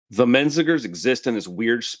The Menzingers exist in this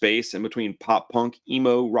weird space in between pop punk,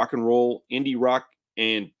 emo, rock and roll, indie rock,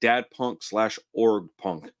 and dad punk slash org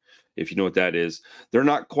punk, if you know what that is. They're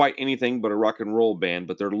not quite anything but a rock and roll band,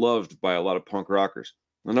 but they're loved by a lot of punk rockers.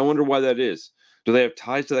 And I wonder why that is. Do they have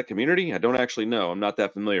ties to that community? I don't actually know. I'm not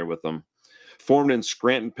that familiar with them. Formed in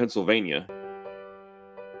Scranton, Pennsylvania.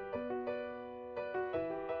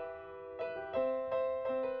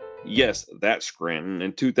 Yes, that's Scranton.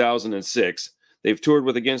 In 2006, they've toured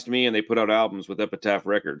with Against Me and they put out albums with Epitaph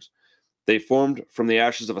Records. They formed from the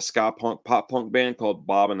ashes of a ska punk pop punk band called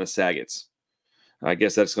Bob and the Saggets. I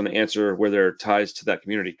guess that's going to answer where their ties to that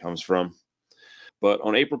community comes from. But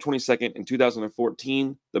on April 22nd in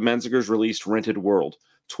 2014, the Menzingers released Rented World,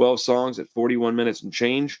 12 songs at 41 minutes and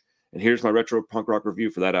change. And here's my retro punk rock review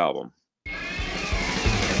for that album.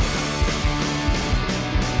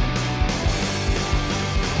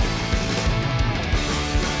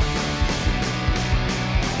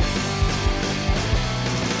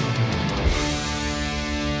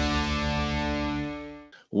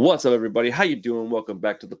 What's up, everybody? How you doing? Welcome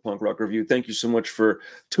back to the Punk Rock Review. Thank you so much for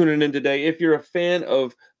tuning in today. If you're a fan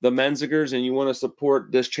of the Menzingers and you want to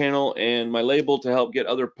support this channel and my label to help get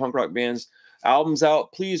other punk rock bands' albums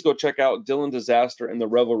out, please go check out Dylan Disaster and The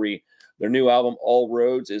Revelry. Their new album, All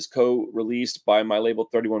Roads, is co-released by my label,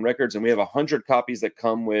 31 Records, and we have 100 copies that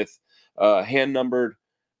come with hand-numbered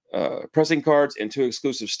pressing cards and 2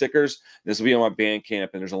 exclusive stickers. This will be on my Bandcamp,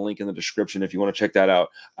 and there's a link in the description if you want to check that out.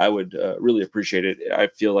 I would really appreciate it. I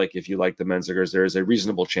feel like if you like the Menzingers, there is a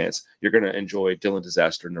reasonable chance you're going to enjoy Dylan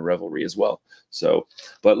Disaster and The Revelry as well. So,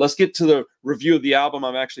 but let's get to the review of the album.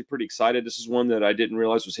 I'm actually pretty excited. This is one that I didn't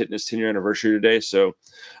realize was hitting its 10-year anniversary today, so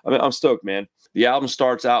I'm stoked, man. The album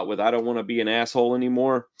starts out with I Don't Want to Be an Asshole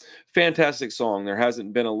Anymore. Fantastic song. There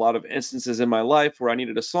hasn't been a lot of instances in my life where I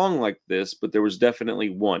needed a song like this, but there was definitely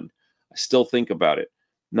one. I still think about it.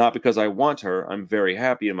 Not because I want her. I'm very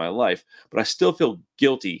happy in my life, but I still feel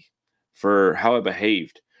guilty for how I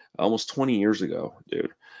behaved almost 20 years ago,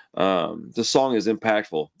 dude. The song is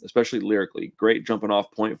impactful, especially lyrically. Great jumping off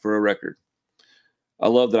point for a record. I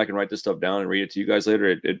love that I can write this stuff down and read it to you guys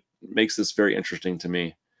later. It makes this very interesting to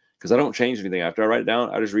me, because I don't change anything. After I write it down,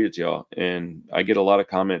 I just read it to y'all. And I get a lot of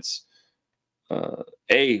comments.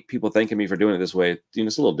 People thanking me for doing it this way. You know,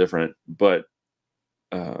 it's a little different, but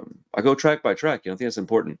I go track by track. I think that's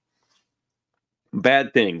important.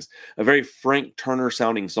 Bad Things, a very Frank Turner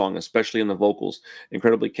sounding song, especially in the vocals.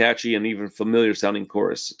 Incredibly catchy and even familiar sounding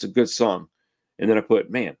chorus. It's a good song. And then I put,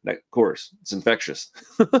 man, that chorus, it's infectious.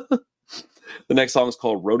 The next song is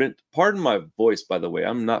called Rodent. Pardon my voice, by the way.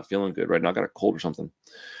 I'm not feeling good right now. I got a cold or something.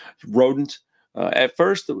 Rodent. At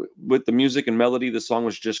first, with the music and melody, the song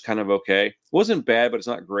was just kind of okay. It wasn't bad, but it's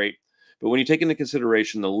not great. But when you take into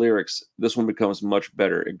consideration the lyrics, this one becomes much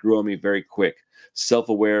better. It grew on me very quick.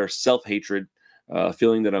 Self-aware, self-hatred,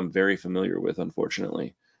 feeling that I'm very familiar with,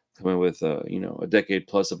 unfortunately. Coming with, a decade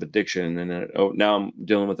plus of addiction, and then now I'm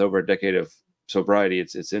dealing with over a decade of sobriety.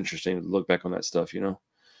 It's interesting to look back on that stuff,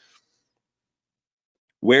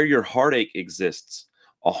 Where Your Heartache Exists,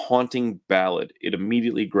 a haunting ballad. It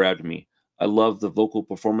immediately grabbed me. I love the vocal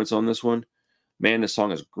performance on this one. Man, this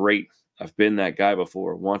song is great. I've been that guy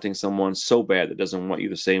before, wanting someone so bad that doesn't want you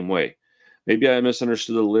the same way. Maybe I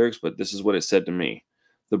misunderstood the lyrics, but this is what it said to me.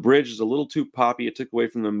 The bridge is a little too poppy. It took away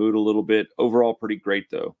from the mood a little bit. Overall, pretty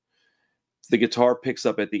great, though. The guitar picks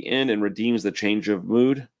up at the end and redeems the change of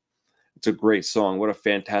mood. It's a great song. What a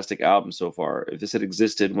fantastic album so far. If this had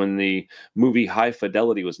existed when the movie High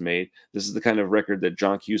Fidelity was made, this is the kind of record that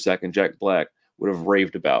John Cusack and Jack Black would have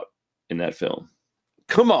raved about in that film.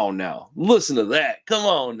 Come on now. Listen to that. Come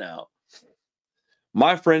on now.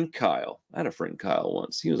 My Friend Kyle. I had a friend Kyle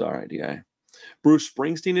once. He was all right guy. Bruce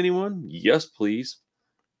Springsteen, anyone? Yes, please.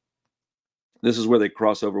 This is where they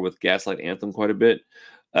cross over with Gaslight Anthem quite a bit.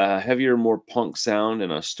 Heavier, more punk sound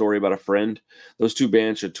and a story about a friend. Those two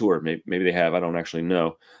bands should tour. Maybe they have. I don't actually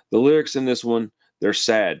know. The lyrics in this one, they're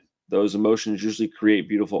sad. Those emotions usually create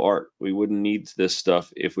beautiful art. We wouldn't need this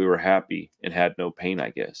stuff if we were happy and had no pain, I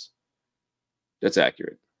guess. That's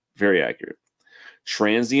accurate. Very accurate.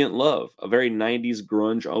 Transient Love, a very 90s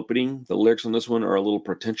grunge opening. The lyrics on this one are a little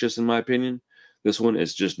pretentious in my opinion. This one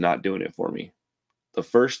is just not doing it for me. The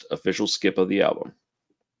first official skip of the album.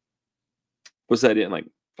 What's that in? Like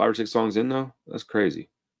 5 or 6 songs in though? That's crazy.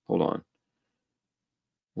 Hold on.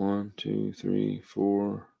 1, 2, 3,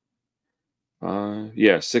 4, 5.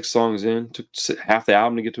 Yeah, 6 songs in. Took half the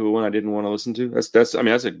album to get to a one I didn't want to listen to. That's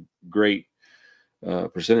a great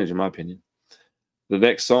percentage in my opinion. The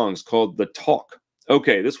next song is called The Talk.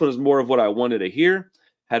 Okay, this one is more of what I wanted to hear.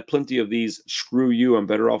 Had plenty of these screw you, I'm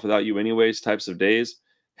better off without you anyways types of days.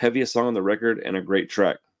 Heaviest song on the record and a great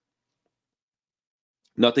track.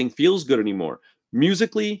 Nothing Feels Good Anymore.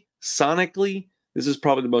 Musically, sonically, this is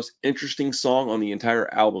probably the most interesting song on the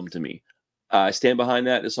entire album to me. I stand behind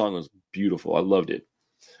that. This song was beautiful. I loved it.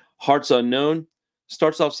 Hearts Unknown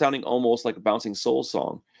starts off sounding almost like a bouncing soul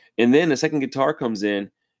song. And then the second guitar comes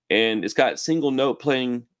in and it's got single note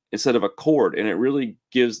playing instead of a chord. And it really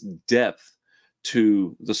gives depth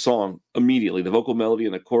to the song immediately. The vocal melody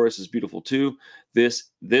and the chorus is beautiful too.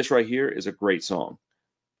 This right here is a great song.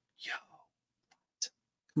 Yo,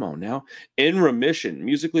 come on now. In Remission.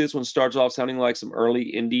 Musically, this one starts off sounding like some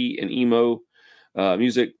early indie and emo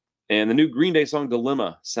music. And the new Green Day song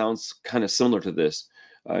Dilemma sounds kind of similar to this.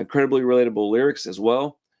 Incredibly relatable lyrics as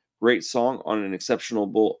well. Great song on an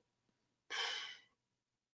exceptional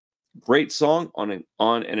great song on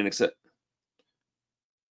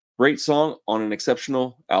an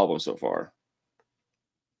exceptional album so far.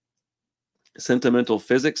 Sentimental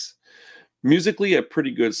Physics. Musically, a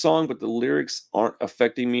pretty good song, but the lyrics aren't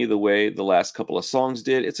affecting me the way the last couple of songs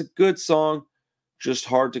did. It's a good song, just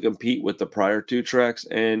hard to compete with the prior two tracks,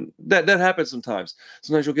 and that happens sometimes.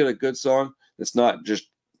 Sometimes you'll get a good song that's not just,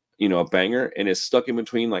 you know, a banger, and it's stuck in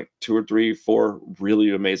between like 2 or 3, 4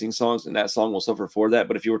 really amazing songs, and that song will suffer for that.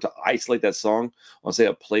 But if you were to isolate that song on, say,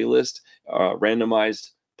 a playlist,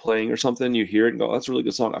 randomized playing or something, you hear it and go, that's a really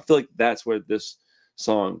good song. I feel like that's where this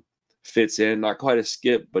song fits in. Not quite a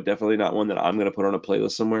skip, but definitely not one that I'm going to put on a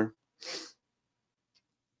playlist somewhere.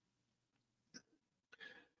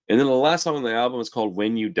 And then the last song on the album is called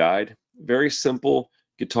When You Died. Very simple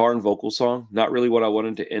guitar and vocal song. Not really what I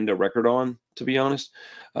wanted to end a record on, to be honest.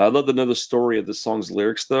 I'd love to know the story of the song's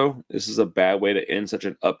lyrics, though. This is a bad way to end such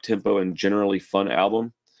an up-tempo and generally fun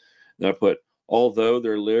album. Then I put, although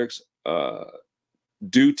their lyrics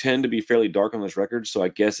do tend to be fairly dark on this record, so I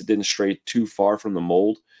guess it didn't stray too far from the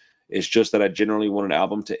mold. It's just that I generally want an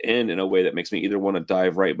album to end in a way that makes me either want to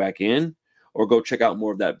dive right back in or go check out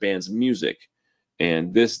more of that band's music.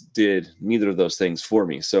 And this did neither of those things for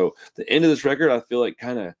me. So the end of this record, I feel like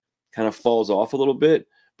kind of falls off a little bit,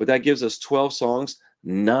 but that gives us 12 songs,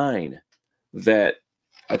 9 that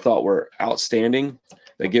I thought were outstanding.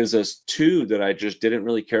 That gives us 2 that I just didn't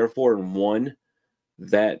really care for, and 1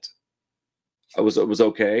 that was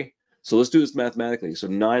okay. So let's do this mathematically. So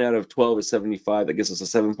 9 out of 12 is 75. That gives us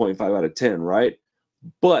a 7.5 out of 10, right?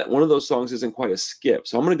 But one of those songs isn't quite a skip.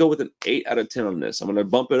 So I'm going to go with an 8 out of 10 on this. I'm going to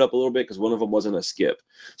bump it up a little bit because one of them wasn't a skip.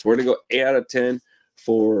 So we're going to go 8 out of 10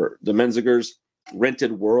 for the Menzingers'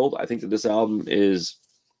 Rented World. I think that this album is,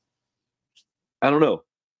 I don't know,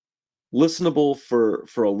 listenable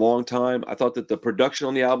for a long time. I thought that the production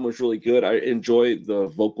on the album was really good. I enjoy the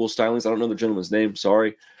vocal stylings. I don't know the gentleman's name.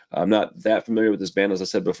 Sorry. I'm not that familiar with this band, as I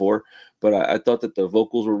said before. But I thought that the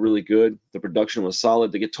vocals were really good. The production was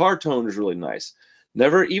solid. The guitar tone was really nice.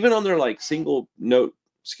 Never, even on their like single note,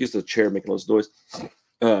 excuse the chair making all this noise,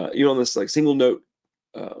 even on this like single note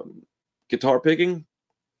guitar picking,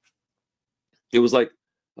 it was like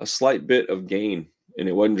a slight bit of gain, and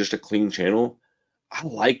it wasn't just a clean channel. I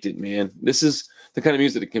liked it, man. This is the kind of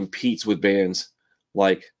music that competes with bands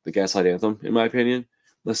like the Gaslight Anthem, in my opinion.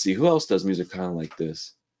 Let's see, who else does music kind of like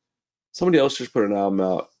this? Somebody else just put an album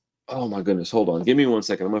out. Oh my goodness, hold on. Give me 1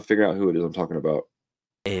 second. I'm going to figure out who it is I'm talking about.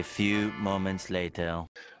 A few moments later.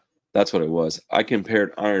 That's what it was. I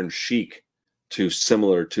compared Iron Chic to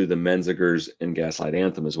similar to the Menzingers and Gaslight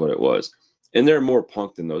Anthem is what it was. And they're more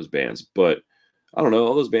punk than those bands, but I don't know.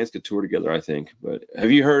 All those bands could tour together, I think. But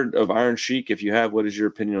have you heard of Iron Chic? If you have, what is your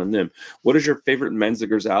opinion on them? What is your favorite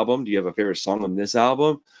Menzingers album? Do you have a favorite song on this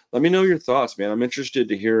album? Let me know your thoughts, man. I'm interested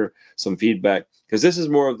to hear some feedback because this is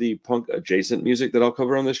more of the punk adjacent music that I'll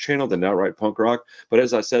cover on this channel than outright punk rock. But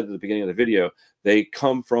as I said at the beginning of the video, they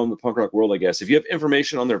come from the punk rock world, I guess. If you have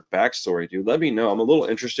information on their backstory, dude, let me know. I'm a little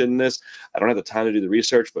interested in this. I don't have the time to do the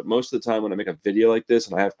research, but most of the time when I make a video like this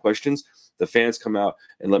and I have questions, the fans come out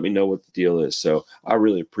and let me know what the deal is. So I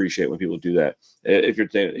really appreciate when people do that. If you're,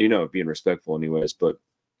 you know, being respectful anyways. But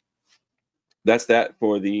that's that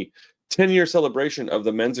for the 10-year celebration of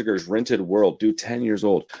the Menzingers' Rented World. Dude, 10 years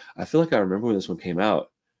old. I feel like I remember when this one came out.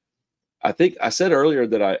 I think I said earlier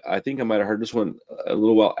that I think I might have heard this one a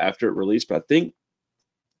little while after it released, but I think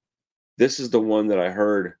this is the one that I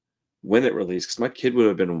heard when it released because my kid would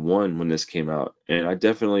have been 1 when this came out. And I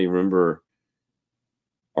definitely remember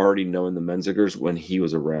already knowing the Menzingers when he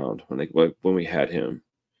was around, when we had him.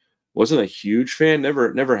 Wasn't a huge fan,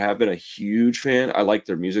 never have been a huge fan. I like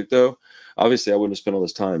their music though. Obviously, I wouldn't have spent all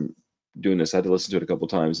this time doing this. I had to listen to it a couple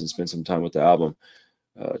times and spend some time with the album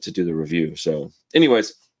to do the review. So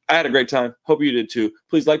anyways, I had a great time. Hope you did too.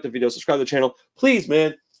 Please like the video, subscribe to the channel. Please,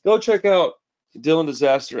 man, go check out Dylan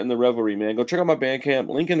Disaster and the Revelry, man. Go check out my Bandcamp,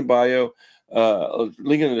 link in the bio.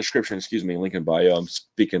 Link in the description. Excuse me, link in bio. I'm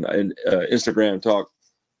speaking in Instagram talk.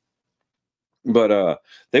 But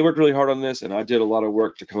they worked really hard on this, and I did a lot of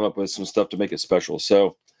work to come up with some stuff to make it special.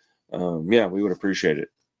 So, yeah, we would appreciate it.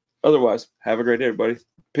 Otherwise, have a great day, everybody.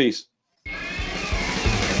 Peace.